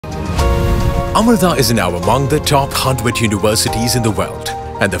Amrita is now among the top 100 universities in the world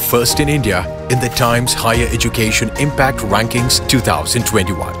and the first in India in the Times Higher Education Impact Rankings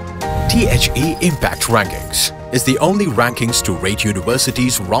 2021. THE Impact Rankings is the only rankings to rate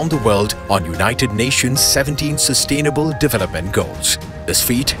universities around the world on United Nations 17 Sustainable Development Goals. This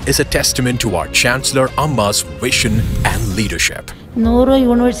feat is a testament to our Chancellor Amma's vision and leadership. 100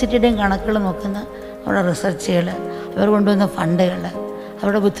 യൂണിവേഴ്സിറ്റിയുടെയും കണക്കുകൾ നോക്കുന്ന അവരുടെ റിസർച്ചുകൾ, അവർ കൊണ്ടുവന്ന ഫണ്ടുകൾ,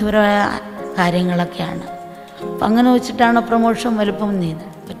 അവരുടെ ബുദ്ധിപരമായ കാര്യങ്ങളൊക്കെയാണ്. അപ്പം അങ്ങനെ വെച്ചിട്ടാണ് പ്രൊമോഷൻ വലുപ്പം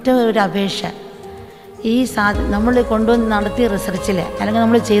നീങ്ങുന്നത്. ഒറ്റ ഒരു അപേക്ഷ, ഈ നമ്മൾ കൊണ്ടുവന്ന് നടത്തിയ റിസർച്ചിൽ അല്ലെങ്കിൽ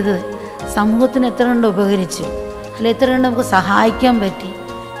നമ്മൾ ചെയ്തത് സമൂഹത്തിന് എത്ര കണ്ട് ഉപകരിച്ചു, അല്ലെങ്കിൽ എത്ര കണ്ട് നമുക്ക് സഹായിക്കാൻ പറ്റി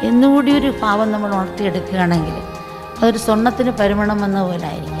എന്നുകൂടി ഒരു ഭാവം നമ്മൾ ഉണർത്തിയെടുക്കുകയാണെങ്കിൽ അതൊരു സ്വർണ്ണത്തിന് പരിമണം വന്ന പോലെ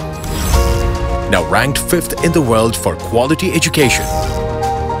ആയിരിക്കും. Now ranked 5th in the world for quality education.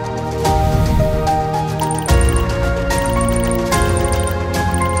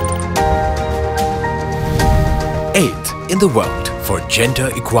 Eighth in the world for gender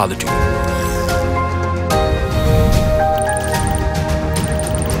equality.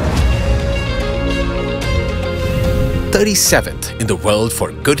 37th in the world for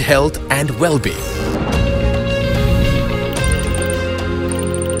good health and well-being.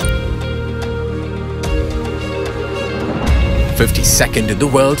 52nd in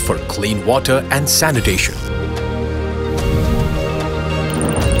the world for clean water and sanitation.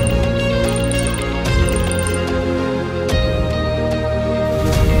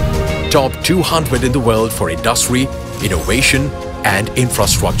 Top 200 in the world for industry, innovation and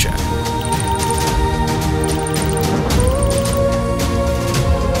infrastructure.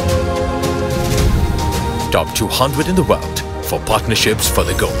 Top 200 in the world for partnerships for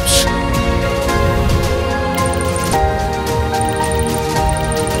the goals.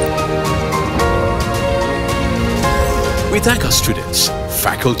 We thank our students,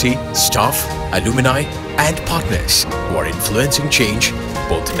 faculty, staff, alumni and partners who are influencing change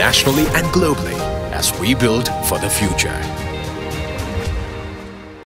both nationally and globally as we build for the future.